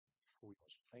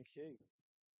Thank you.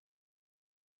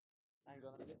 Hang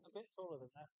on, a bit taller than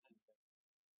that.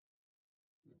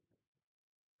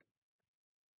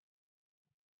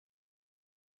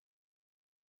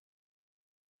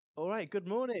 All right, good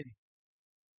morning.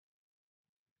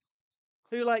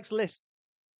 Who likes lists?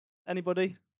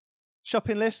 Anybody?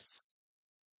 Shopping lists?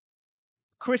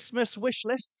 Christmas wish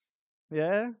lists?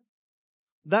 Yeah.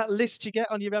 That list you get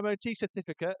on your MOT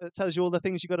certificate that tells you all the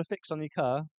things you got to fix on your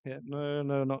car. Yeah. No,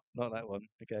 no, not that one.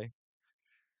 Okay.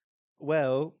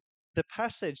 Well, the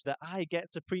passage that I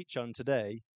get to preach on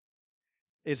today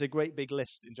is a great big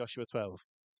list in Joshua 12.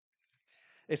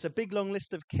 It's a big long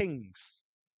list of kings.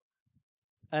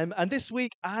 And this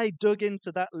week I dug into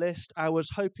that list. I was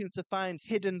hoping to find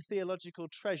hidden theological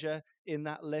treasure in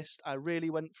that list. I really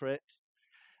went for it.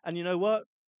 And you know what?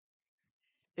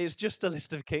 It's just a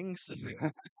list of kings.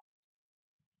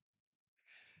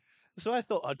 So I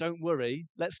thought, oh, don't worry.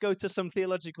 Let's go to some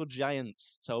theological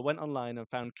giants. So I went online and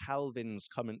found Calvin's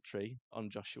commentary on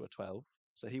Joshua 12.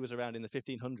 So he was around in the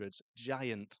 1500s,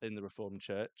 giant in the Reformed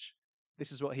Church.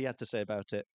 This is what he had to say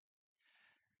about it.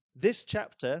 This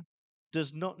chapter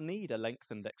does not need a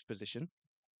lengthened exposition,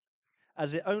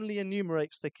 as it only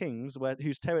enumerates the kings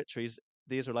whose territories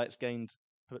the Israelites gained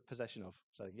possession of.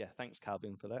 So, yeah, thanks,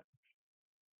 Calvin, for that.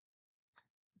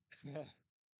 Yeah.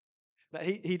 Now,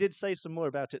 he did say some more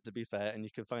about it, to be fair, and you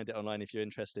can find it online if you're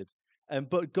interested.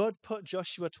 But God put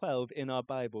Joshua 12 in our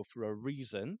Bible for a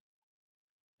reason.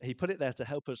 He put it there to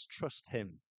help us trust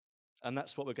him. And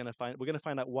that's what we're going to find. We're going to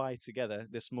find out why together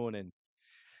this morning.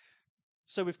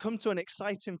 So we've come to an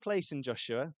exciting place in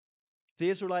Joshua. The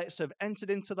Israelites have entered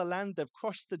into the land. They've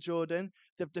crossed the Jordan.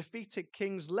 They've defeated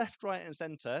kings left, right, and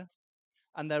center.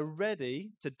 And they're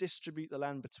ready to distribute the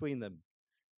land between them.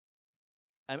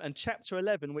 And chapter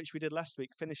 11, which we did last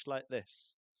week, finished like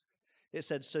this. It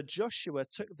said, so Joshua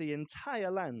took the entire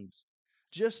land,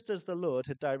 just as the Lord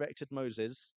had directed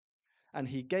Moses, and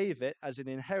he gave it as an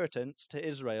inheritance to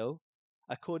Israel,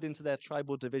 according to their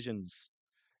tribal divisions.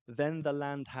 Then the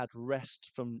land had rest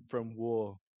from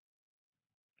war.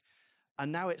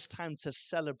 And now it's time to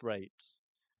celebrate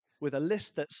with a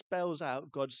list that spells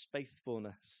out God's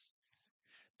faithfulness.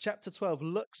 Chapter 12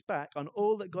 looks back on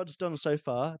all that God's done so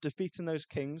far, defeating those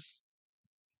kings,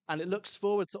 and it looks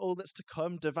forward to all that's to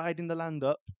come, dividing the land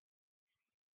up,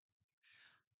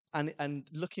 and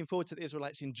looking forward to the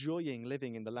Israelites enjoying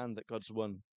living in the land that God's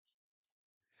won.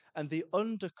 And the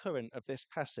undercurrent of this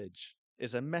passage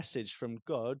is a message from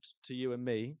God to you and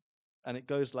me, and it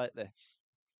goes like this.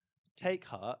 Take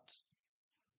heart,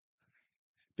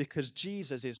 because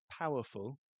Jesus is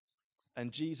powerful,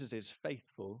 and Jesus is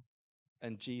faithful,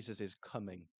 and Jesus is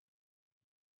coming.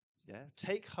 Yeah,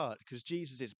 take heart, because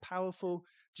Jesus is powerful,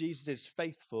 Jesus is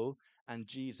faithful, and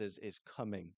Jesus is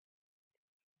coming.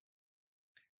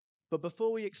 But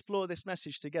before we explore this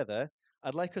message together,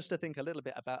 I'd like us to think a little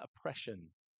bit about oppression,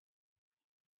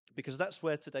 because that's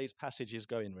where today's passage is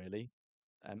going, really.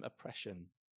 Oppression.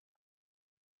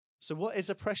 So what is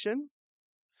oppression?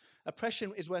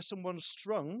 Oppression is where someone's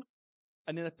strong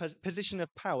and in a position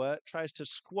of power tries to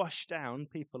squash down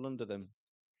people under them.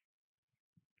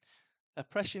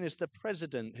 Oppression is the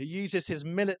president who uses his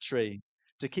military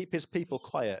to keep his people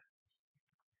quiet.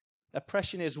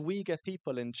 Oppression is Uyghur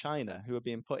people in China who are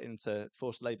being put into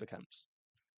forced labor camps.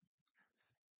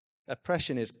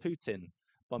 Oppression is Putin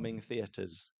bombing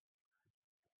theaters.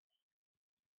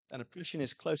 And oppression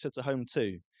is closer to home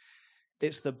too.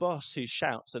 It's the boss who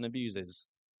shouts and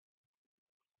abuses.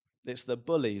 It's the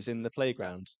bullies in the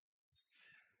playground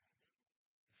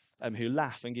who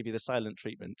laugh and give you the silent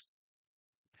treatment.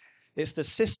 It's the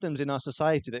systems in our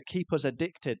society that keep us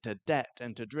addicted to debt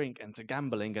and to drink and to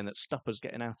gambling and that stop us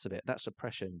getting out of it. That's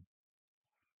oppression.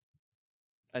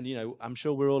 And, you know, I'm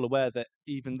sure we're all aware that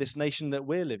even this nation that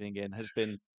we're living in has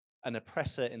been an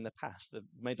oppressor in the past. They've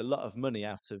made a lot of money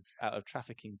out of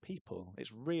trafficking people.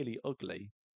 It's really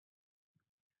ugly.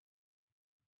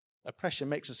 Oppression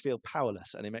makes us feel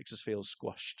powerless and it makes us feel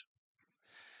squashed.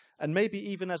 And maybe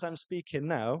even as I'm speaking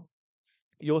now,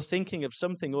 you're thinking of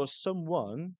something or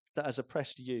someone that has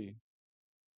oppressed you.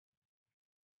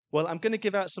 Well, I'm going to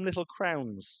give out some little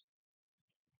crowns.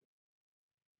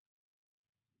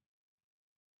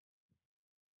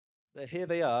 Here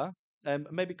they are.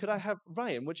 Maybe could I have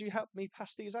Ryan? Would you help me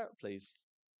pass these out, please?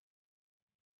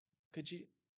 Could you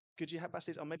pass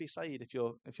these? Or maybe Saeed, if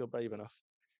you're brave enough.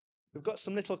 We've got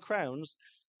some little crowns.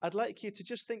 I'd like you to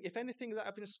just think, if anything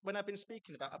that when I've been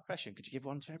speaking about oppression, could you give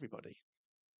one to everybody?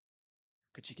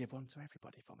 Could you give one to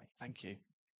everybody for me? Thank you.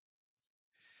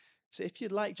 So if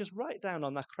you'd like, just write down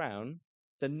on that crown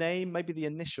the name, maybe the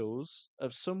initials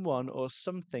of someone or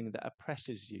something that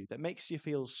oppresses you, that makes you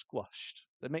feel squashed,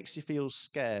 that makes you feel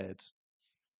scared.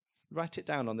 Write it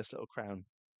down on this little crown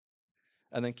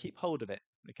and then keep hold of it.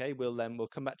 Okay, we'll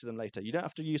come back to them later. You don't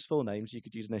have to use full names. You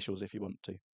could use initials if you want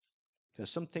to. So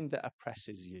something that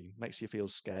oppresses you, makes you feel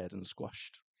scared and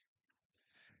squashed.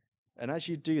 And as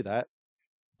you do that,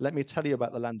 let me tell you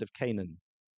about the land of Canaan.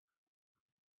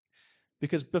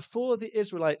 Because before the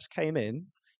Israelites came in,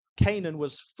 Canaan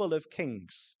was full of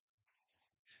kings.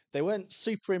 They weren't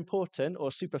super important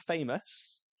or super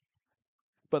famous,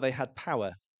 but they had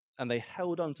power, and they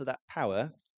held on to that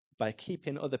power by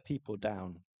keeping other people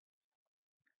down.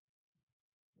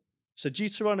 So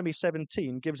Deuteronomy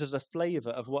 17 gives us a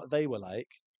flavor of what they were like,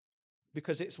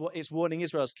 because it's warning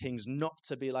Israel's kings not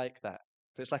to be like that.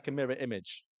 So it's like a mirror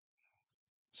image.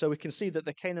 So we can see that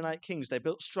the Canaanite kings, they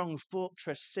built strong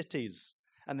fortress cities,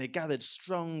 and they gathered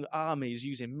strong armies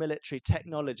using military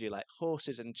technology like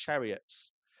horses and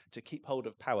chariots to keep hold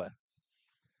of power.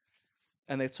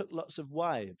 And they took lots of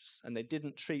wives, and they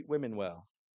didn't treat women well.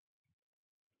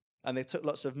 And they took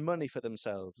lots of money for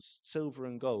themselves, silver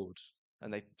and gold,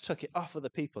 and they took it off of the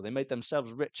people. They made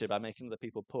themselves richer by making other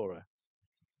people poorer.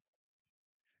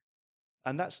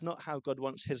 And that's not how God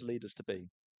wants his leaders to be.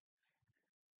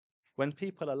 When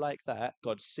people are like that,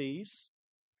 God sees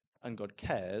and God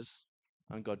cares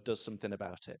and God does something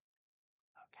about it.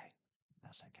 Okay,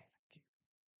 that's okay. Thank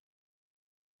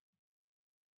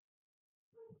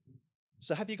you.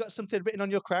 So have you got something written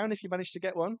on your crown if you managed to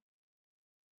get one?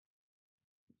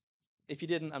 If you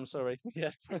didn't, I'm sorry.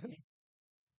 Yeah.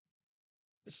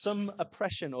 Some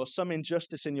oppression or some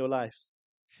injustice in your life.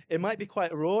 It might be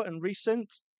quite raw and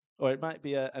recent, or it might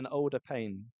be an older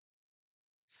pain.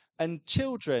 And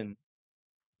children,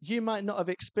 you might not have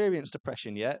experienced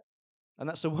oppression yet, and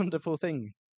that's a wonderful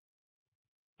thing.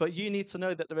 But you need to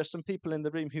know that there are some people in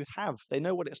the room who have. They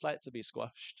know what it's like to be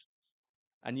squashed.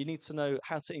 And you need to know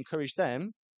how to encourage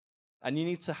them, and you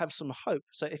need to have some hope.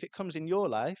 So if it comes in your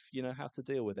life, you know how to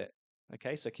deal with it.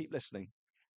 Okay, so keep listening.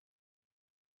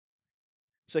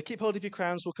 So keep hold of your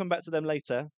crowns. We'll come back to them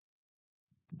later.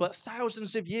 But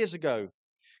thousands of years ago,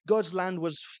 God's land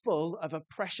was full of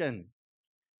oppression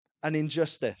and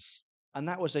injustice. And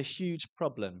that was a huge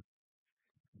problem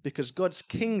because God's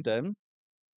kingdom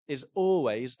is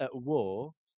always at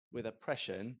war with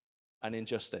oppression and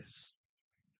injustice.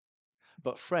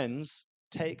 But friends,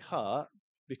 take heart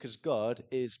because God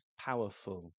is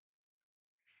powerful.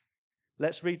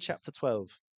 Let's read chapter 12.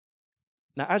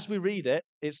 Now, as we read it,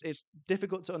 it's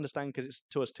difficult to understand because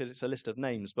it's a list of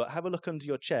names, but have a look under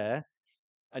your chair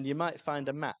and you might find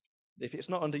a map. If it's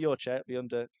not under your chair, it'll be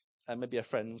under maybe a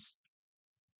friend's.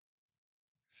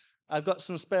 I've got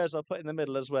some spares I'll put in the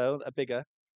middle as well, that are bigger.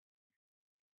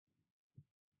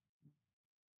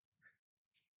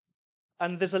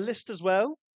 And there's a list as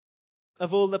well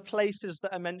of all the places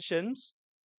that are mentioned.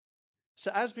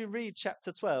 So as we read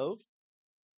chapter 12,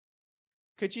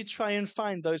 could you try and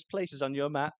find those places on your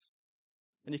map?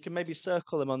 And you can maybe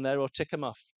circle them on there or tick them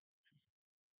off.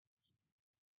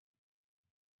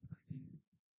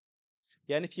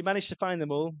 Yeah, and if you manage to find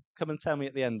them all, come and tell me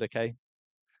at the end, okay?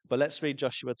 But let's read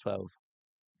Joshua 12.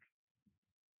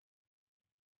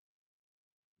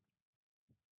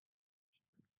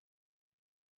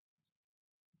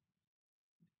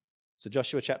 So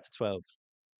Joshua chapter 12.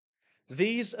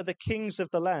 These are the kings of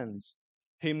the land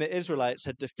whom the Israelites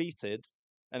had defeated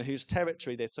and whose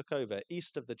territory they took over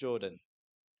east of the Jordan,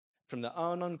 from the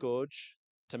Arnon Gorge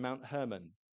to Mount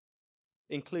Hermon,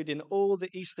 including all the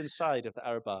eastern side of the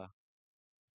Arabah.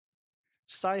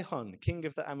 Sihon, king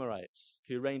of the Amorites,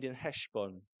 who reigned in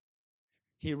Heshbon.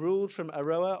 He ruled from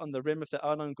Aroer on the rim of the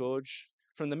Arnon Gorge,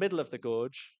 from the middle of the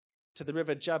gorge, to the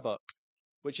river Jabbok,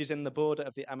 which is in the border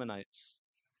of the Ammonites.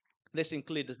 This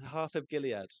included half of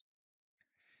Gilead.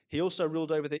 He also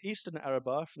ruled over the eastern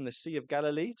Arabah from the Sea of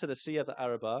Galilee to the Sea of the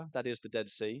Arabah, that is the Dead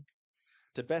Sea,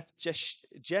 to Beth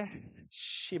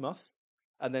Jeshimoth,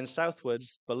 and then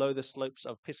southwards below the slopes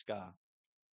of Pisgah.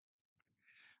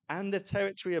 And the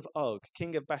territory of Og,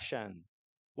 king of Bashan,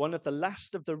 one of the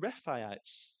last of the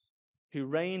Rephaites, who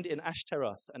reigned in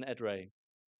Ashtaroth and Edrei.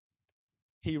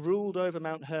 He ruled over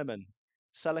Mount Hermon,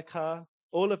 Salakah,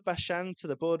 all of Bashan to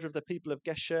the border of the people of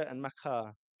Gesher and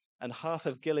Makah, and half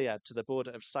of Gilead to the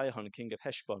border of Sihon, king of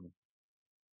Heshbon.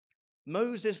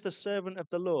 Moses, the servant of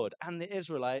the Lord, and the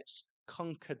Israelites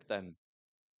conquered them.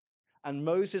 And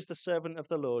Moses, the servant of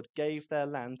the Lord, gave their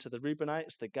land to the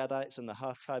Reubenites, the Gadites, and the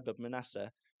half-tribe of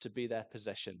Manasseh to be their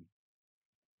possession.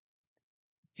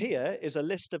 Here is a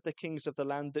list of the kings of the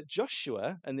land that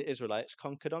Joshua and the Israelites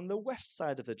conquered on the west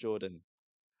side of the Jordan,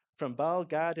 from Baal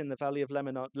Gad in the valley of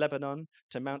Lebanon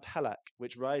to Mount Halak,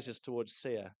 which rises towards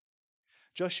Seir.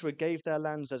 Joshua gave their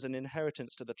lands as an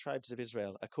inheritance to the tribes of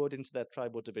Israel, according to their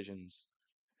tribal divisions.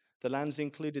 The lands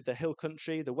included the hill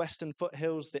country, the western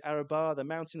foothills, the Arabah, the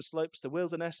mountain slopes, the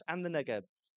wilderness, and the Negeb.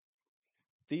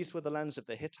 These were the lands of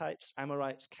the Hittites,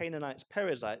 Amorites, Canaanites,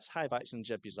 Perizzites, Hivites, and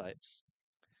Jebusites.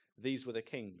 These were the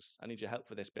kings. I need your help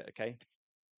for this bit, okay?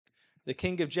 The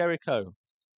king of Jericho.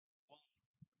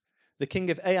 The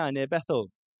king of Ai near Bethel.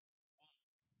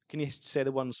 Can you say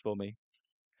the ones for me?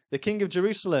 The king of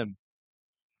Jerusalem.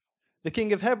 The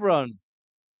king of Hebron.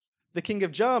 The king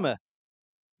of Jarmuth.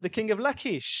 The king of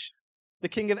Lachish. The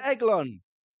king of Eglon.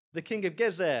 The king of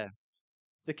Gezer.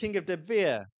 The king of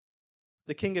Debir.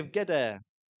 The king of Geder.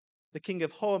 The king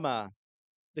of Hormah.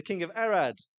 The king of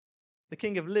Arad. The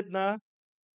king of Libnah.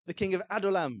 The king of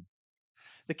Adullam.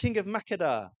 The king of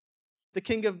Makkedah. The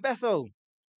king of Bethel.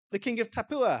 The king of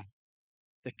Tappuah.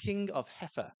 The king of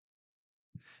Hepher.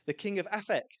 The king of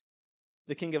Aphek.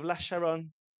 The king of Lasharon.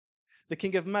 The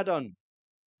king of Madon.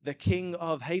 The king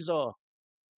of Hazor.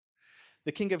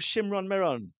 The king of Shimron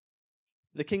Meron.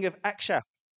 The king of Akshaph.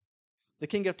 The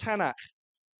king of Tanakh.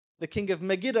 The king of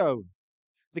Megiddo.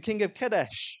 The king of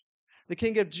Kadesh. The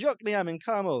king of Jokneam in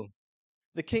Carmel.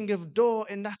 The king of Dor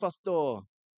in Naphoth Dor.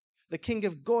 The king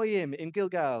of Goyim in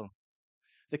Gilgal.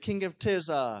 The king of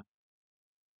Tirzah.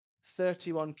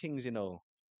 31 kings in all.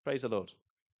 Praise the Lord.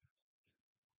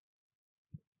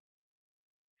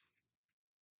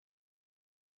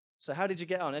 So how did you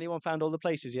get on? Anyone found all the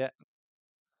places yet?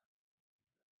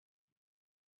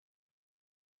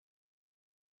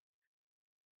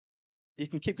 You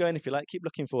can keep going if you like, keep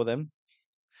looking for them.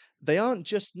 They aren't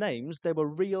just names, they were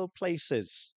real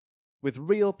places with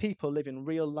real people living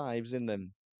real lives in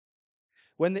them.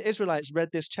 When the Israelites read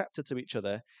this chapter to each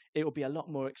other, it would be a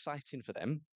lot more exciting for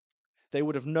them. They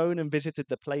would have known and visited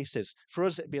the places. For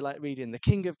us, it'd be like reading the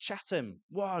King of Chatham,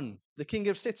 1. The King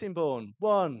of Sittingbourne,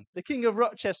 1. The King of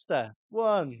Rochester,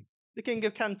 1. The King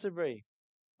of Canterbury.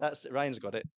 That's it. Ryan's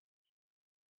got it.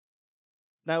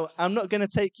 Now, I'm not going to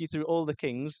take you through all the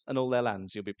kings and all their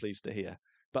lands, you'll be pleased to hear.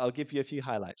 But I'll give you a few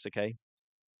highlights, okay?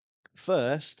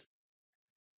 First,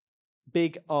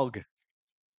 Big Og.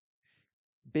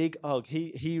 Big Og.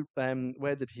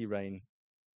 Where did he reign?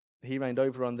 He reigned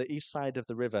over on the east side of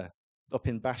the river, up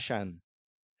in Bashan.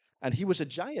 And he was a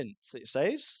giant, it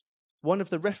says. One of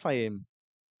the Rephaim.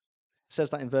 It says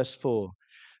that in verse 4.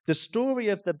 The story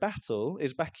of the battle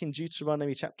is back in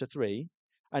Deuteronomy chapter 3.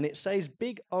 And it says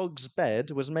Big Og's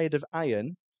bed was made of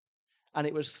iron, and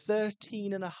it was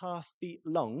 13.5 feet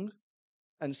long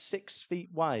and 6 feet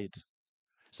wide.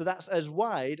 So that's as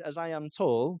wide as I am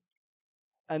tall,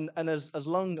 and as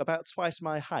long, about twice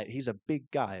my height. He's a big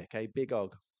guy, okay? Big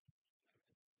Og.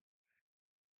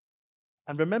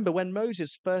 And remember, when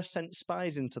Moses first sent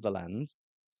spies into the land,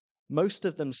 most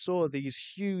of them saw these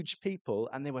huge people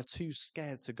and they were too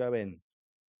scared to go in.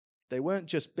 They weren't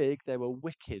just big, they were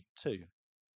wicked too.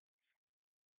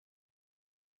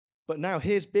 But now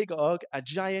here's Big Og, a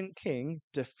giant king,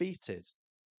 defeated.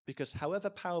 Because however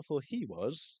powerful he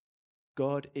was,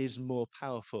 God is more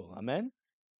powerful. Amen?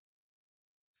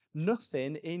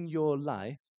 Nothing in your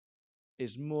life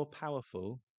is more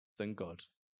powerful than God.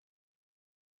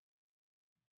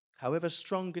 However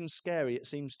strong and scary it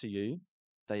seems to you,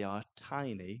 they are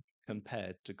tiny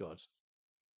compared to God.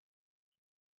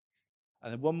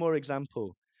 And then one more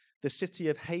example, the city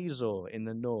of Hazor in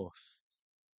the north.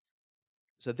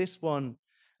 So this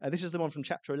is the one from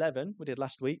chapter 11 we did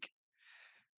last week.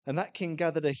 And that king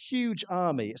gathered a huge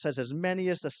army, it says as many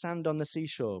as the sand on the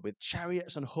seashore, with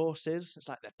chariots and horses. It's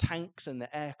like the tanks and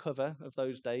the air cover of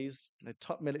those days, the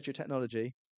top military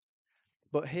technology.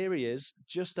 But here he is,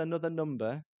 just another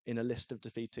number in a list of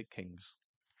defeated kings.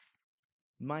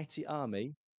 Mighty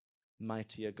army,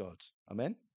 mightier God.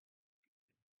 Amen?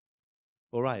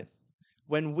 All right.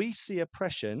 When we see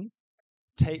oppression,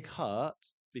 take heart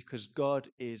because God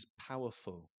is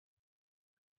powerful.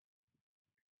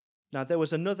 Now, there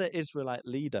was another Israelite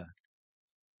leader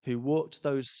who walked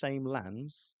those same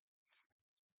lands,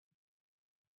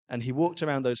 and he walked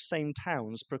around those same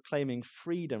towns proclaiming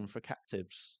freedom for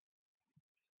captives.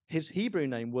 His Hebrew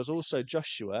name was also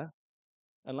Joshua,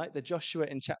 and like the Joshua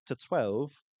in chapter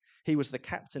 12, he was the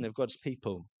captain of God's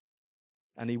people,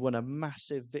 and he won a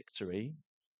massive victory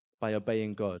by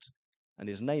obeying God, and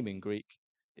his name in Greek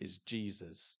is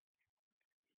Jesus.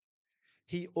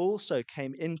 He also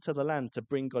came into the land to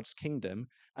bring God's kingdom,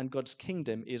 and God's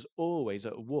kingdom is always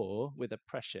at war with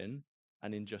oppression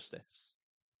and injustice.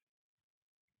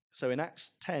 So in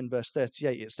Acts 10, verse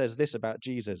 38, it says this about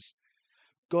Jesus.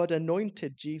 God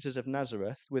anointed Jesus of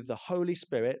Nazareth with the Holy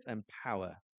Spirit and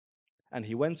power, And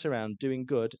he went around doing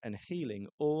good and healing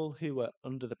all who were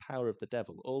under the power of the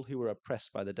devil, all who were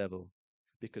oppressed by the devil,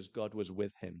 because God was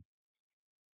with him.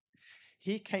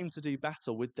 He came to do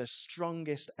battle with the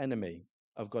strongest enemy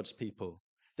of God's people,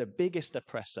 the biggest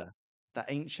oppressor, the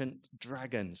ancient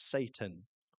dragon, Satan.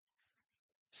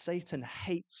 Satan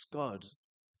hates God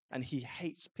and he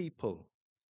hates people.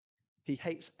 He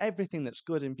hates everything that's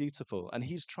good and beautiful, and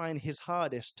he's trying his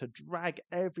hardest to drag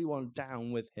everyone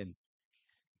down with him.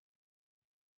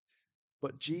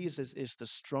 But Jesus is the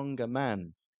stronger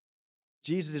man.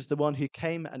 Jesus is the one who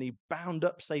came and he bound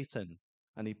up Satan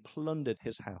and he plundered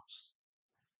his house.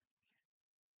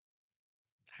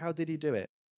 How did he do it?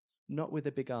 Not with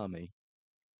a big army.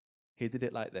 He did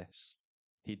it like this.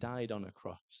 He died on a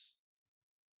cross.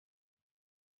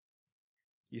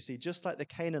 You see, just like the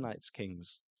Canaanites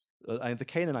kings, the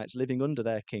Canaanites living under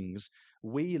their kings,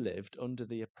 we lived under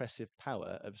the oppressive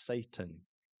power of Satan.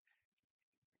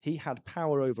 He had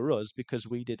power over us because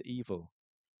we did evil.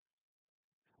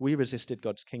 We resisted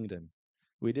God's kingdom.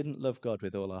 We didn't love God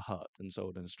with all our heart and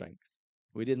soul and strength.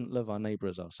 We didn't love our neighbor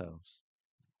as ourselves.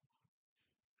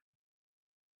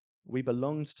 We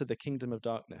belonged to the kingdom of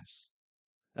darkness,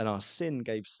 and our sin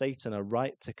gave Satan a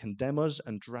right to condemn us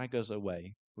and drag us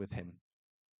away with him.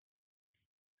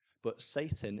 But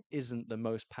Satan isn't the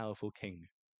most powerful king.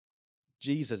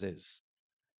 Jesus is.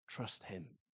 Trust him.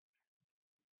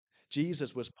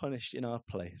 Jesus was punished in our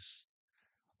place.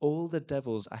 All the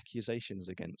devil's accusations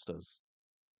against us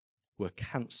were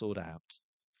cancelled out.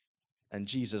 And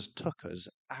Jesus took us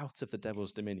out of the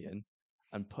devil's dominion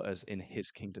and put us in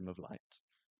his kingdom of light.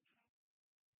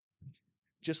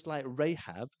 Just like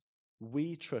Rahab,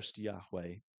 we trust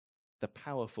Yahweh, the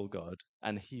powerful God,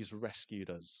 and he's rescued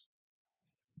us.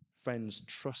 Friends,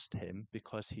 trust him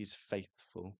because he's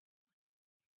faithful.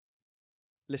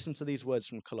 Listen to these words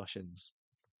from Colossians.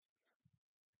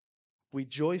 We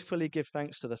joyfully give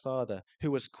thanks to the Father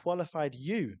who has qualified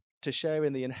you to share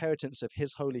in the inheritance of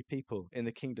his holy people in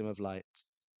the kingdom of light.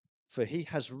 For he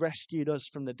has rescued us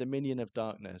from the dominion of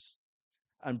darkness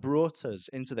and brought us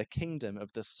into the kingdom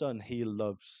of the Son he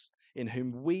loves, in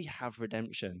whom we have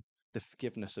redemption, the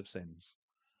forgiveness of sins.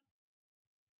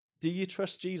 Do you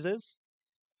trust Jesus?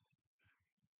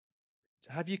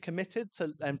 Have you committed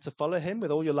to follow him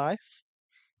with all your life?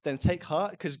 Then take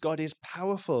heart, because God is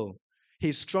powerful.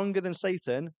 He's stronger than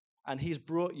Satan, and he's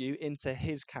brought you into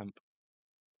his camp.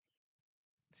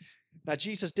 Now,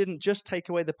 Jesus didn't just take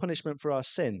away the punishment for our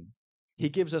sin. He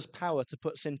gives us power to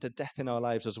put sin to death in our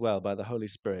lives as well by the Holy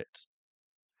Spirit.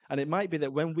 And it might be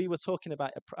that when we were talking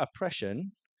about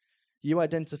oppression, you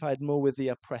identified more with the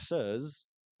oppressors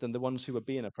than the ones who were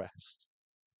being oppressed.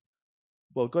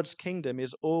 Well, God's kingdom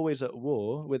is always at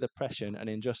war with oppression and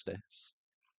injustice.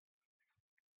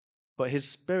 But his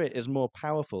spirit is more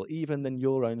powerful even than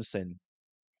your own sin.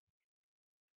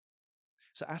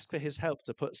 So ask for his help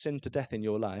to put sin to death in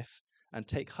your life and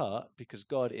take heart because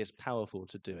God is powerful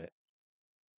to do it.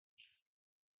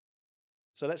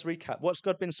 So let's recap. What's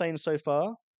God been saying so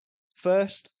far?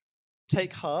 First,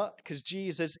 take heart because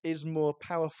Jesus is more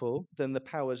powerful than the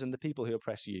powers and the people who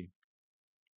oppress you.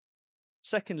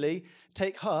 Secondly,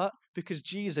 take heart because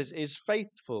Jesus is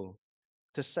faithful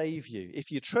to save you. If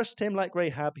you trust him like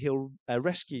Rahab, he'll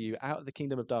rescue you out of the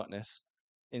kingdom of darkness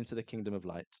into the kingdom of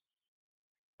light.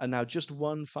 And now just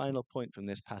one final point from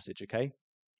this passage, okay?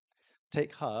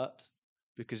 Take heart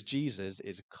because Jesus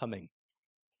is coming.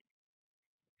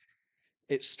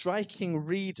 It's striking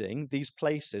reading these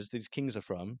places these kings are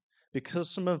from because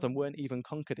some of them weren't even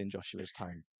conquered in Joshua's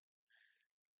time.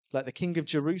 Like the king of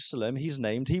Jerusalem, he's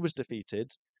named, he was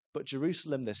defeated, but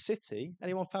Jerusalem, the city,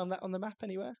 anyone found that on the map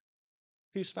anywhere?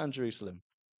 Who's found Jerusalem?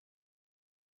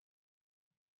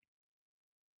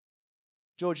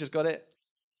 George has got it,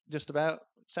 just about,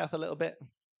 south a little bit.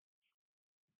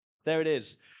 There it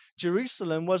is.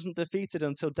 Jerusalem wasn't defeated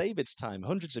until David's time,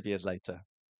 hundreds of years later.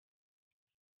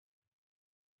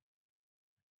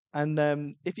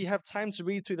 And if you have time to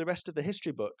read through the rest of the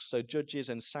history books, so Judges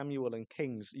and Samuel and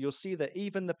Kings, you'll see that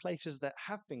even the places that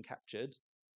have been captured,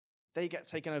 they get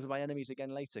taken over by enemies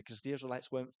again later because the Israelites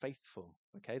weren't faithful.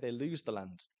 Okay, they lose the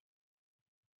land.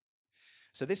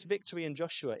 So this victory in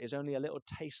Joshua is only a little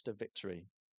taste of victory.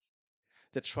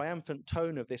 The triumphant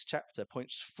tone of this chapter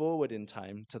points forward in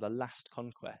time to the last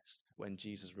conquest when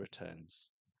Jesus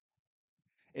returns.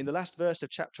 In the last verse of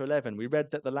chapter 11, we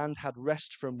read that the land had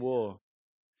rest from war.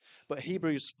 But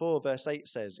Hebrews 4 verse 8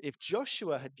 says, if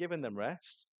Joshua had given them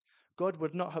rest, God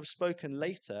would not have spoken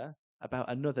later about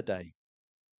another day.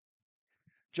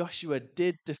 Joshua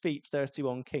did defeat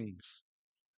 31 kings.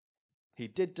 He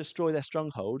did destroy their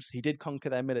strongholds. He did conquer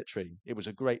their military. It was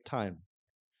a great time.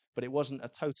 but it wasn't a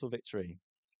total victory.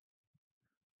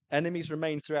 Enemies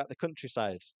remained throughout the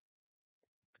countryside.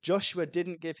 Joshua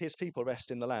didn't give his people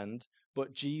rest in the land,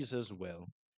 but Jesus will.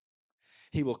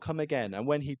 He will come again, and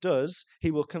when he does,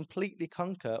 he will completely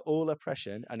conquer all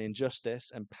oppression and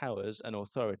injustice and powers and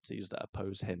authorities that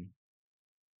oppose him.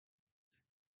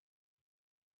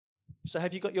 So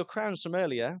have you got your crowns from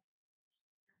earlier?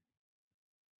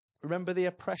 Remember the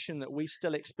oppression that we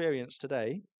still experience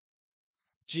today?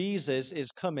 Jesus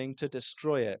is coming to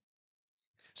destroy it.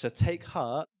 So take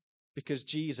heart, because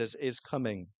Jesus is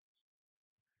coming.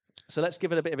 So let's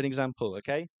give it a bit of an example,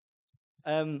 okay?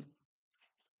 I've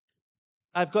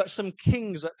got some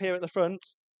kings up here at the front.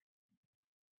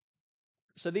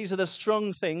 So these are the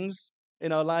strong things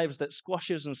in our lives that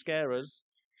squash us and scare us.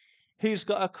 Who's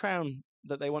got a crown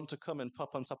that they want to come and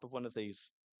pop on top of one of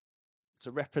these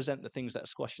to represent the things that are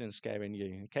squashing and scaring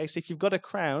you? Okay, so if you've got a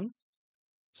crown,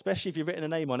 especially if you've written a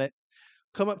name on it,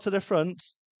 come up to the front,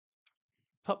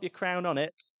 pop your crown on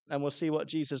it, and we'll see what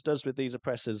Jesus does with these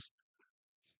oppressors.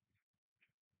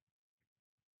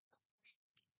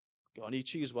 Go on, you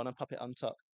choose one and pop it on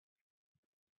top.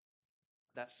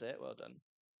 That's it, well done.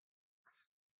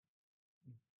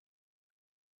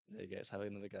 There you go, let's have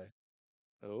another go.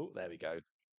 Oh, there we go.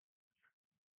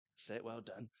 That's it, well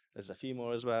done. There's a few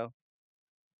more as well.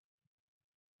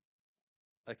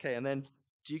 Okay, and then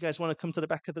do you guys want to come to the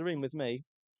back of the room with me?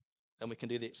 And we can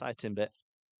do the exciting bit.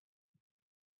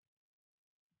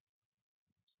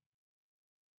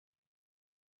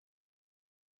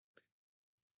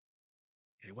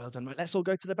 Okay, well done. Right, let's all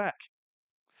go to the back.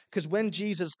 Because when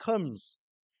Jesus comes,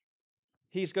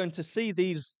 he's going to see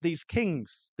these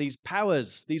kings, these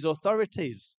powers, these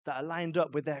authorities that are lined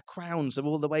up with their crowns of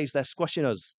all the ways they're squashing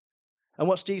us. And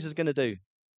what's Jesus going to do?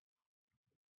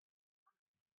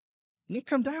 Knock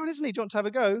them down, isn't he? Do you want to have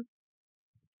a go?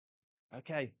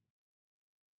 Okay.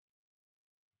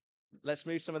 Let's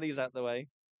move some of these out the way.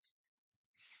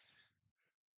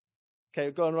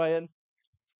 Okay, go on, Ryan.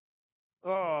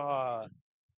 Oh,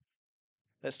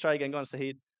 let's try again. Go on,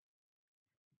 Sahid.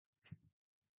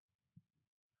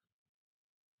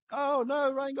 Oh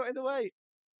no, Ryan got in the way.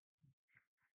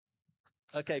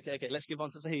 Okay. Let's give on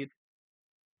to Sahid.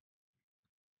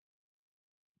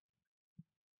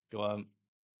 Go on.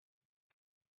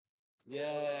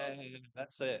 Yeah,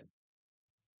 that's it.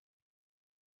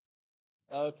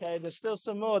 Okay, there's still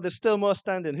some more. There's still more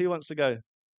standing. Who wants to go?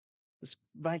 Let's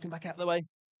Ryan, come back out of the way.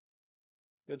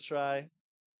 Good try.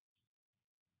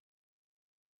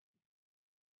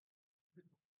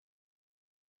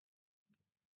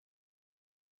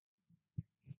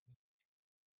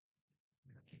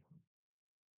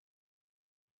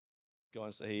 Go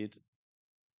on, Sahid.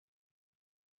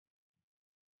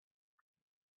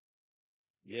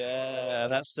 Yeah,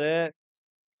 that's it.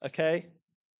 Okay.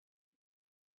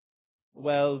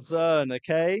 Well done.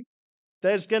 Okay.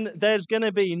 There's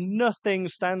gonna be nothing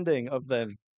standing of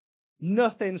them.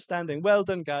 Nothing standing. Well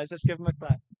done, guys. Let's give them a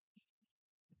clap.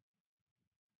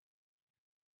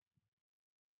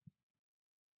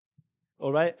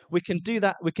 All right. We can do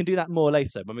that. We can do that more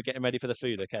later when we're getting ready for the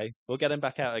food. Okay. We'll get them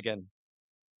back out again.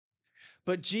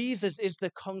 But Jesus is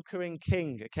the conquering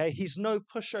king. Okay. He's no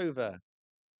pushover.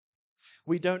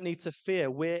 We don't need to fear.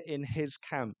 We're in his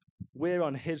camp. We're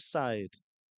on his side.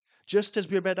 Just as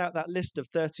we read out that list of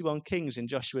 31 kings in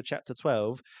Joshua chapter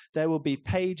 12, there will be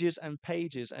pages and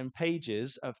pages and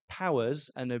pages of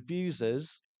powers and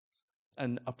abusers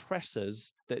and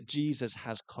oppressors that Jesus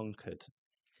has conquered.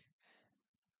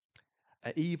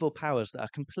 Evil powers that are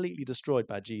completely destroyed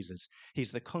by Jesus.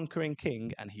 He's the conquering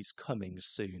king and he's coming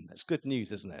soon. That's good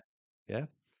news, isn't it? Yeah?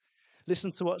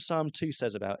 Listen to what Psalm 2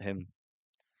 says about him.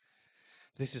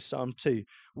 This is Psalm 2.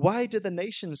 Why do the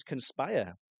nations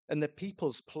conspire and the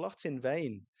peoples plot in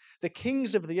vain? The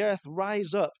kings of the earth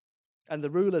rise up and the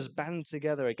rulers band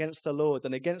together against the Lord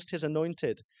and against his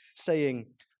anointed, saying,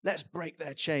 let's break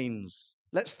their chains.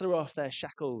 Let's throw off their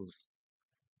shackles.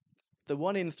 The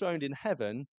one enthroned in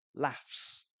heaven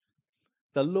laughs.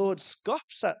 The Lord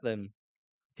scoffs at them.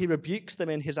 He rebukes them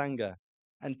in his anger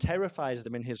and terrifies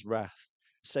them in his wrath,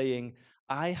 saying,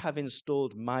 I have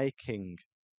installed my king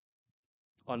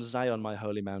on Zion, my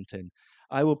holy mountain.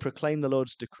 I will proclaim the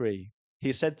Lord's decree.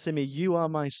 He said to me, you are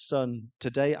my son.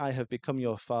 Today I have become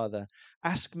your father.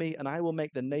 Ask me, and I will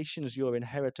make the nations your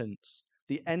inheritance,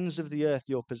 the ends of the earth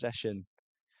your possession.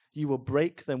 You will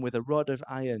break them with a rod of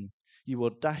iron. You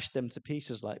will dash them to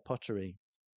pieces like pottery.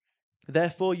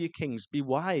 Therefore, you kings, be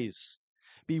wise.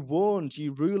 Be warned,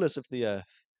 you rulers of the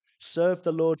earth. Serve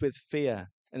the Lord with fear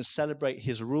and celebrate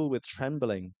his rule with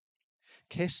trembling.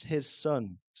 Kiss his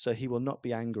son, so he will not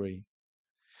be angry,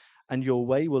 and your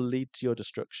way will lead to your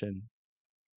destruction.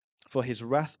 for his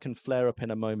wrath can flare up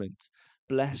in a moment.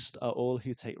 Blessed are all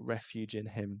who take refuge in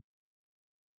him.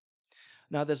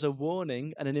 Now, there's a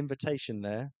warning and an invitation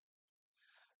there.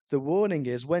 The warning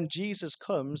is when Jesus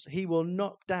comes, he will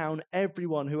knock down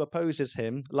everyone who opposes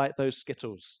him like those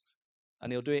Skittles.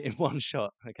 And he'll do it in one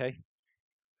shot, okay?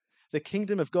 The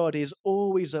kingdom of God is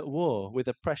always at war with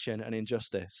oppression and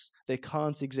injustice. They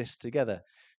can't exist together.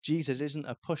 Jesus isn't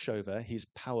a pushover, he's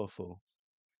powerful.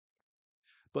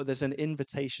 But there's an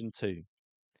invitation too.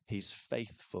 He's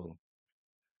faithful.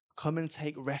 Come and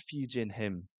take refuge in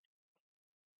him.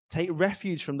 Take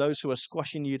refuge from those who are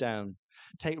squashing you down.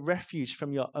 Take refuge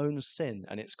from your own sin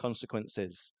and its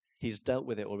consequences. He's dealt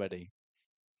with it already.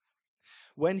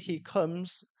 When he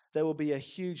comes, there will be a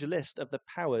huge list of the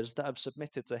powers that have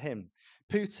submitted to him.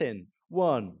 Putin,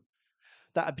 one.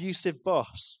 That abusive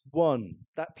boss, one.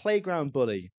 That playground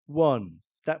bully, one.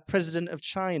 That president of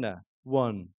China,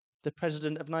 one. The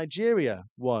president of Nigeria,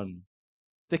 one.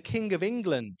 The King of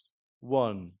England,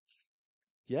 one.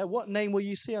 Yeah, what name will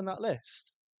you see on that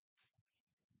list?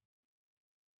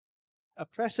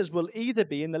 Oppressors will either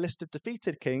be in the list of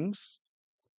defeated kings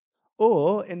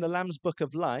or in the Lamb's Book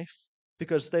of Life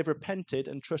because they've repented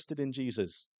and trusted in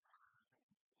Jesus.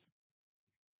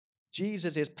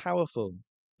 Jesus is powerful,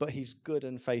 but he's good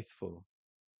and faithful.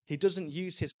 He doesn't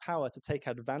use his power to take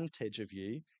advantage of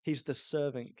you. He's the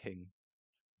servant king,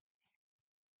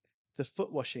 the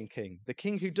foot washing king, the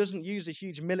king who doesn't use a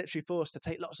huge military force to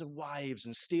take lots of wives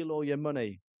and steal all your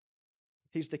money.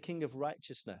 He's the king of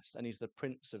righteousness and he's the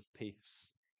prince of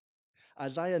peace.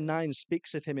 Isaiah 9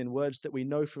 speaks of him in words that we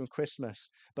know from Christmas,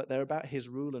 but they're about his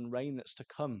rule and reign that's to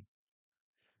come.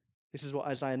 This is what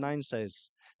Isaiah 9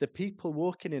 says. The people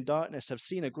walking in darkness have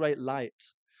seen a great light.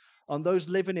 On those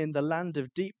living in the land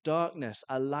of deep darkness,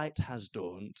 a light has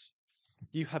dawned.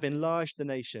 You have enlarged the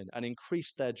nation and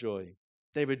increased their joy.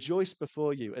 They rejoice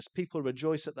before you as people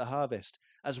rejoice at the harvest,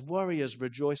 as warriors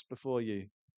rejoice before you,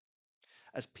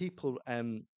 as people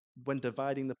when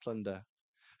dividing the plunder.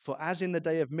 For as in the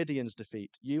day of Midian's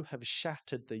defeat, you have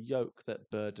shattered the yoke that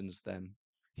burdens them.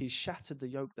 He's shattered the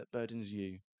yoke that burdens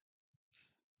you.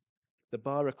 The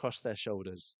bar across their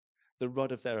shoulders, the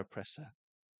rod of their oppressor.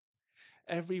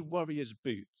 Every warrior's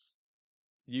boots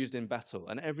used in battle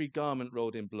and every garment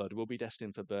rolled in blood will be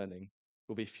destined for burning,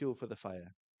 will be fuel for the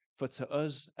fire. For to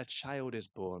us a child is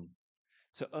born,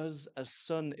 to us a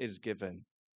son is given,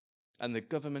 and the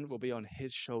government will be on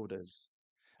his shoulders.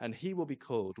 And he will be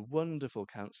called Wonderful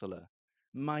Counselor,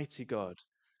 Mighty God,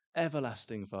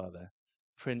 Everlasting Father,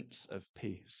 Prince of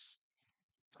Peace.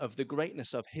 Of the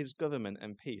greatness of his government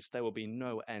and peace, there will be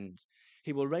no end.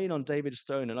 He will reign on David's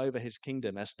throne and over his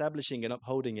kingdom, establishing and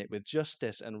upholding it with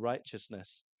justice and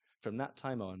righteousness from that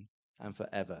time on and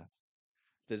forever.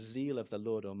 The zeal of the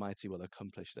Lord Almighty will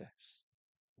accomplish this.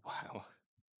 Wow.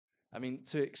 I mean,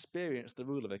 to experience the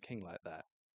rule of a king like that,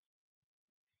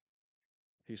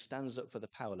 who stands up for the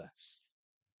powerless,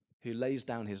 who lays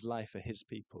down his life for his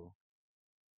people,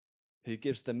 who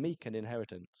gives the meek an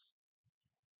inheritance.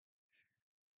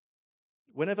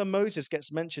 Whenever Moses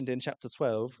gets mentioned in chapter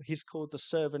 12, he's called the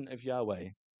servant of Yahweh.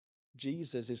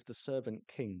 Jesus is the servant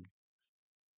king.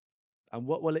 And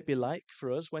what will it be like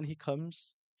for us when he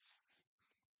comes?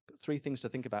 Got three things to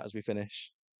think about as we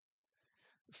finish.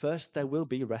 First, there will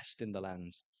be rest in the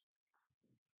land.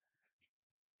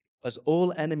 As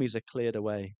all enemies are cleared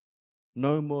away,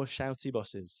 no more shouty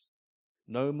bosses,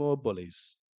 no more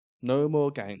bullies, no more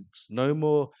gangs, no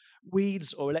more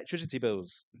weeds or electricity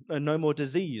bills, no more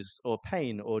disease or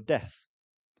pain or death,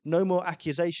 no more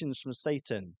accusations from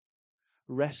Satan.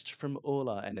 Rest from all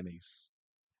our enemies.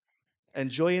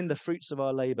 Enjoying the fruits of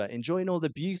our labor, enjoying all the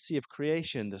beauty of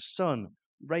creation, the sun,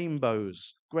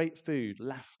 rainbows, great food,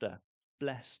 laughter,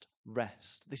 blessed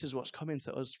rest. This is what's coming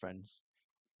to us, friends.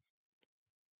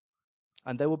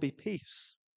 And there will be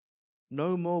peace.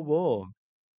 No more war.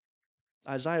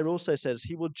 Isaiah also says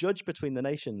he will judge between the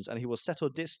nations and he will settle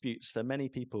disputes for many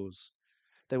peoples.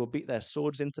 They will beat their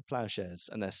swords into plowshares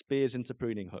and their spears into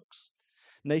pruning hooks.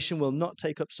 Nation will not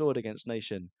take up sword against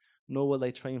nation, nor will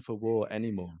they train for war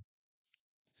anymore.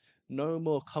 No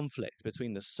more conflict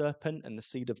between the serpent and the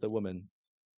seed of the woman.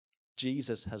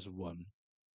 Jesus has won.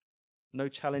 No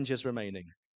challenges remaining.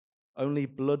 Only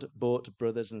blood-bought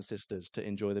brothers and sisters to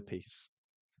enjoy the peace.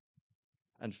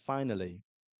 And finally,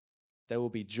 there will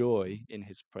be joy in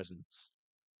his presence.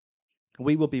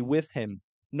 We will be with him.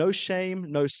 No shame,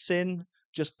 no sin,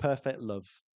 just perfect love.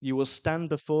 You will stand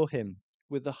before him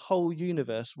with the whole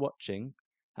universe watching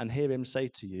and hear him say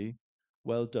to you,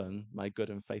 "Well done, my good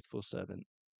and faithful servant."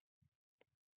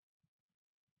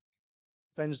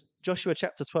 Friends, Joshua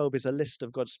chapter 12 is a list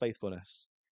of God's faithfulness.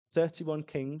 31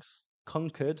 kings,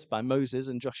 conquered by Moses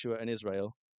and Joshua and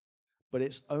Israel, but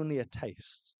it's only a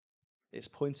taste. It's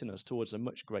pointing us towards a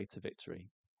much greater victory.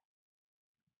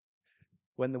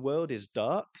 When the world is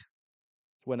dark,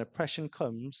 when oppression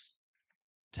comes,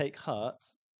 take heart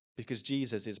because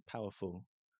Jesus is powerful.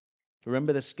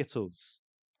 Remember the Skittles,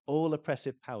 all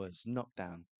oppressive powers knocked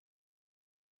down.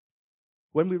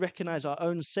 When we recognize our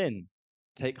own sin,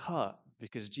 take heart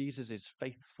because Jesus is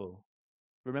faithful.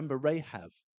 Remember Rahab,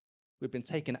 we've been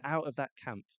taken out of that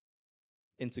camp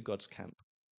into God's camp.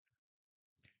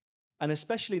 And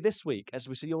especially this week, as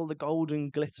we see all the golden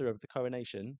glitter of the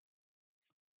coronation,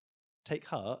 take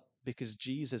heart because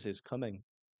Jesus is coming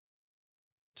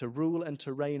to rule and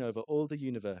to reign over all the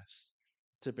universe,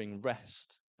 to bring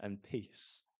rest and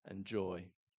peace and joy.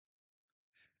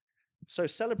 So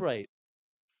celebrate,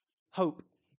 hope,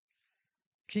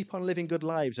 keep on living good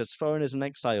lives as foreigners and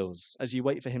exiles as you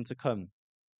wait for him to come.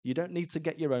 You don't need to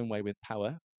get your own way with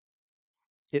power.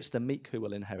 It's the meek who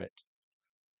will inherit.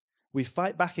 We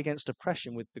fight back against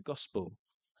oppression with the gospel.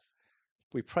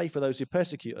 We pray for those who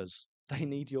persecute us. They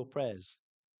need your prayers.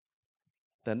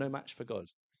 They're no match for God.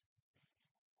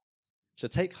 So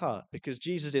take heart because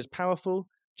Jesus is powerful,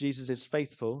 Jesus is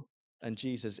faithful, and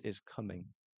Jesus is coming.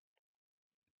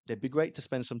 It'd be great to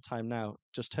spend some time now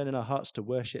just turning our hearts to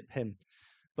worship him.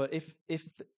 But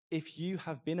if you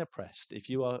have been oppressed, if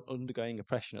you are undergoing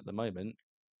oppression at the moment,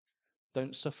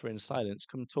 don't suffer in silence.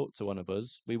 Come talk to one of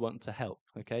us. We want to help,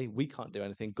 okay? We can't do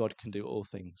anything. God can do all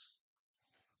things.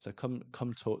 So come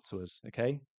talk to us,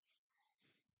 okay?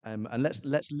 And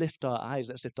let's lift our eyes.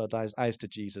 Let's lift our eyes to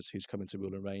Jesus, who's coming to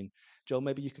rule and reign. Joel,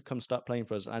 maybe you could come start playing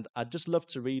for us. And I'd just love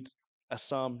to read a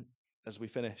psalm as we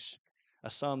finish, a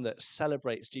psalm that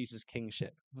celebrates Jesus'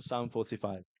 kingship. Psalm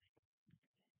 45.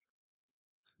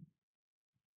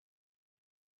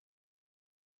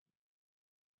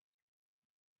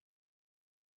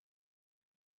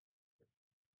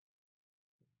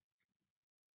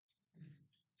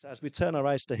 So as we turn our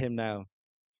eyes to him now,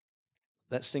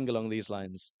 let's sing along these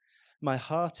lines. My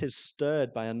heart is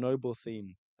stirred by a noble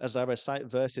theme as I recite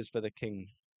verses for the King.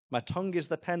 My tongue is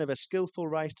the pen of a skillful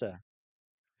writer.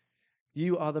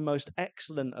 You are the most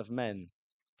excellent of men,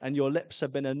 and your lips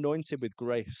have been anointed with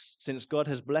grace, since God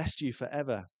has blessed you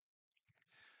forever.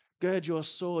 Gird your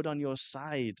sword on your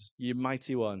side, you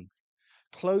mighty one.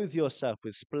 Clothe yourself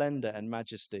with splendor and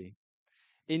majesty.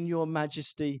 In your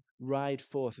majesty, ride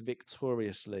forth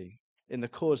victoriously in the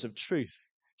cause of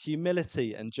truth,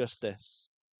 humility, and justice.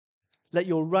 Let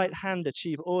your right hand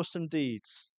achieve awesome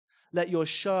deeds. Let your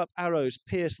sharp arrows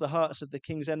pierce the hearts of the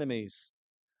king's enemies.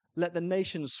 Let the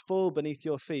nations fall beneath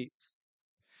your feet.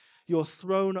 Your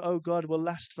throne, O God, will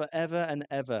last forever and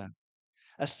ever.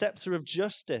 A scepter of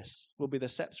justice will be the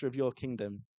scepter of your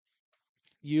kingdom.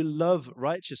 You love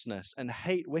righteousness and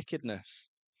hate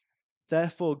wickedness.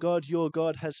 Therefore, God, your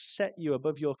God, has set you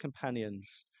above your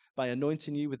companions by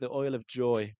anointing you with the oil of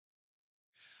joy.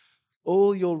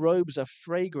 All your robes are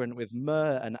fragrant with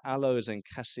myrrh and aloes and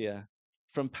cassia,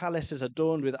 from palaces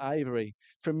adorned with ivory,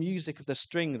 from music of the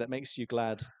string that makes you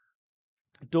glad.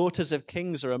 Daughters of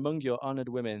kings are among your honored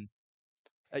women.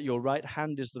 At your right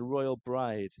hand is the royal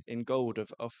bride in gold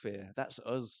of Ophir. That's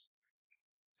us.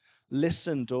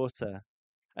 Listen, daughter,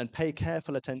 and pay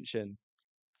careful attention.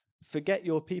 Forget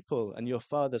your people and your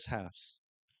father's house.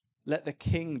 Let the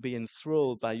king be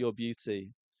enthralled by your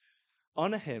beauty.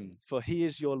 Honor him, for he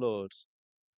is your Lord.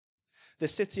 The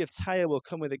city of Tyre will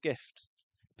come with a gift.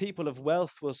 People of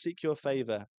wealth will seek your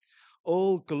favor.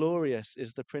 All glorious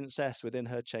is the princess within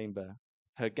her chamber.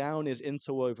 Her gown is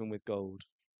interwoven with gold.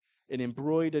 In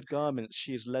embroidered garments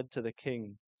she is led to the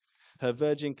king. Her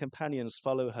virgin companions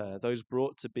follow her, those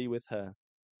brought to be with her.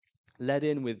 Led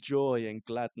in with joy and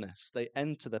gladness, they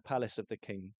enter the palace of the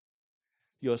king.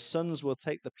 Your sons will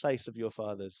take the place of your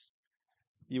fathers.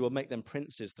 You will make them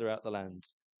princes throughout the land.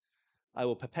 I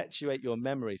will perpetuate your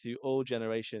memory through all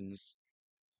generations.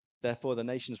 Therefore, the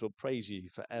nations will praise you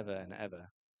forever and ever.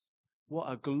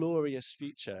 What a glorious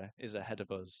future is ahead of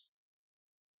us.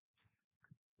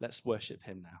 Let's worship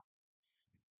him now.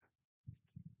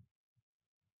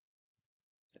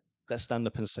 Let's stand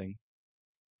up and sing.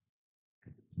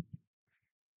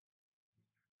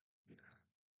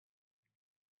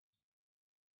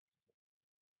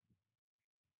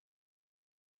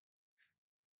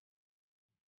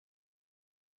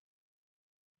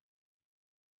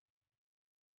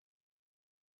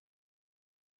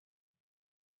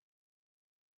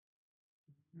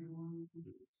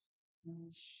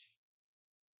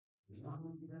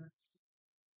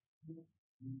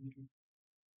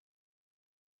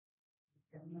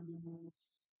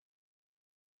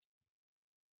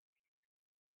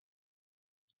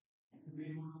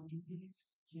 Everyone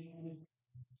is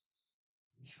gifts,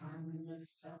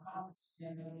 kindness of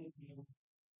Savior,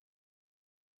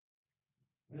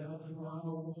 the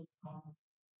Lord of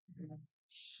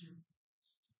nations,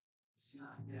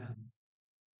 Zion.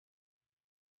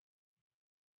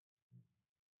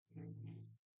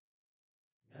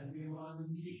 Everyone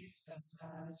needs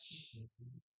compassion,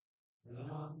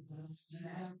 love us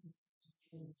and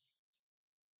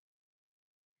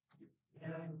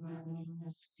everyone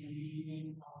is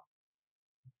seeing,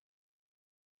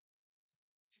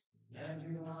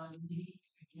 everyone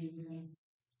needs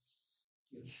forgiveness,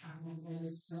 the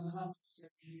kindness of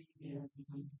Savior,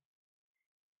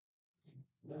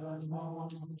 the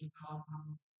Lord of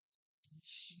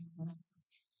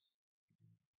nations.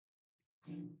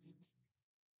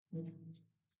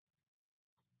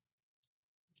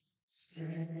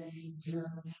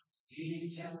 Savior, he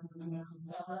can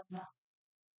never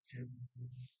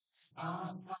sins.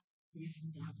 Our God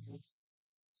is not his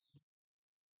sins.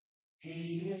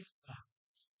 He is not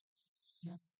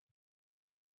sin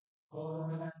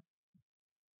for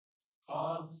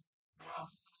all of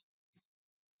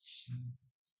salvation.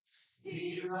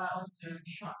 He was a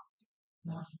child,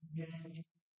 one day,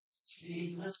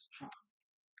 Jesus Christ.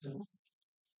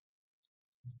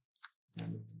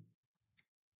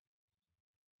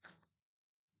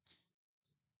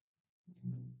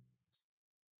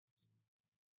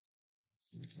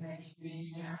 Since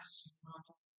me as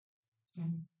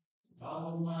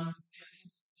all my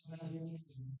days,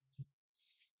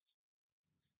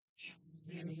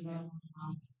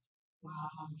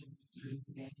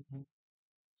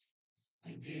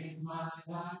 I gave my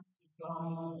life to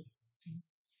God.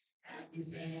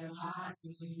 Everywhere I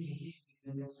believe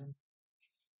in it.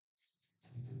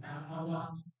 Now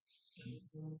I'm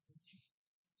saved.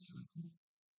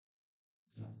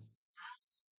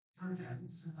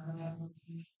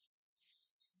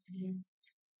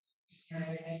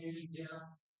 Savior,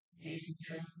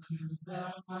 angel to the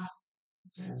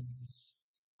mountains.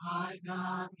 My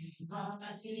God is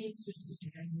mighty to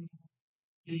save.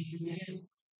 He is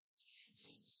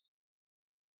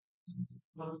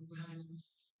open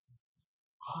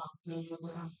of the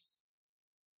dust.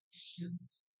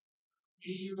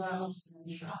 He loves and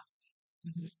trusts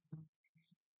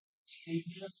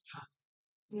Jesus Christ.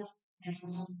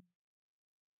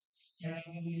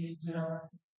 Savior,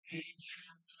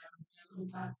 patron of the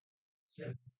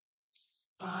mountains.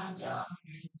 My God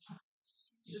is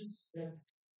to save.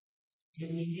 He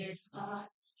is mighty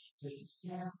to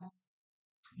save.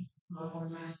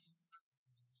 Moment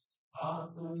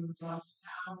of the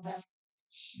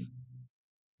salvation.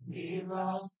 He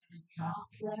rose and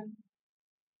conquered.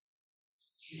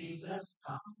 Jesus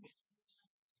conquered.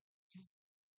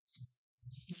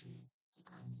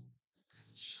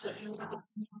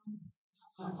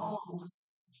 Oh,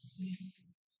 sing,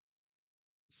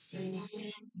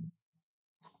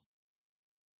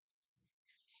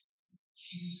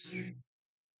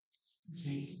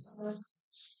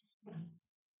 Jesus.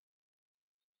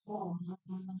 Oh,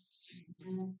 sing,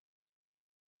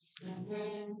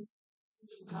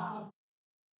 God,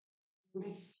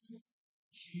 listen,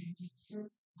 Jesus.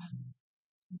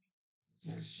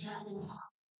 The shadow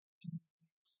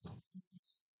of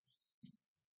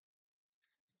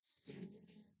sin,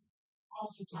 all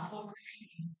the glory,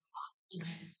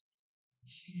 yes,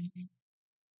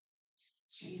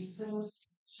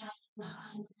 Jesus, shine,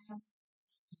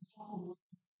 oh,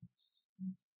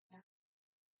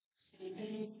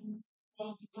 sing,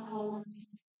 all the glory,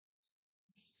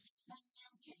 sing,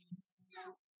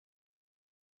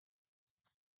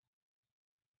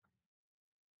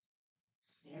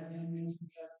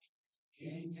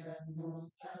 King and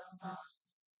Lord of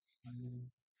us.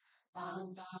 Our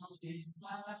God is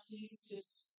mighty to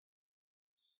save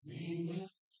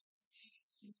us,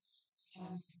 Jesus,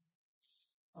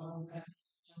 open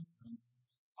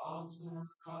all to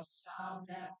cross our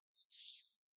back.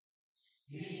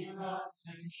 He was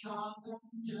and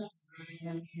conquered the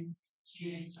grave.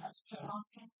 Jesus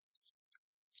conquered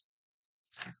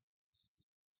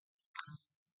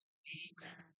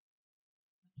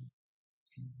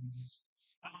sins.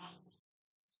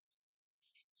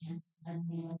 Yes,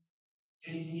 and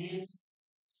it is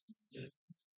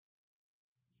just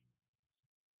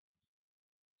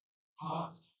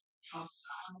hard. Just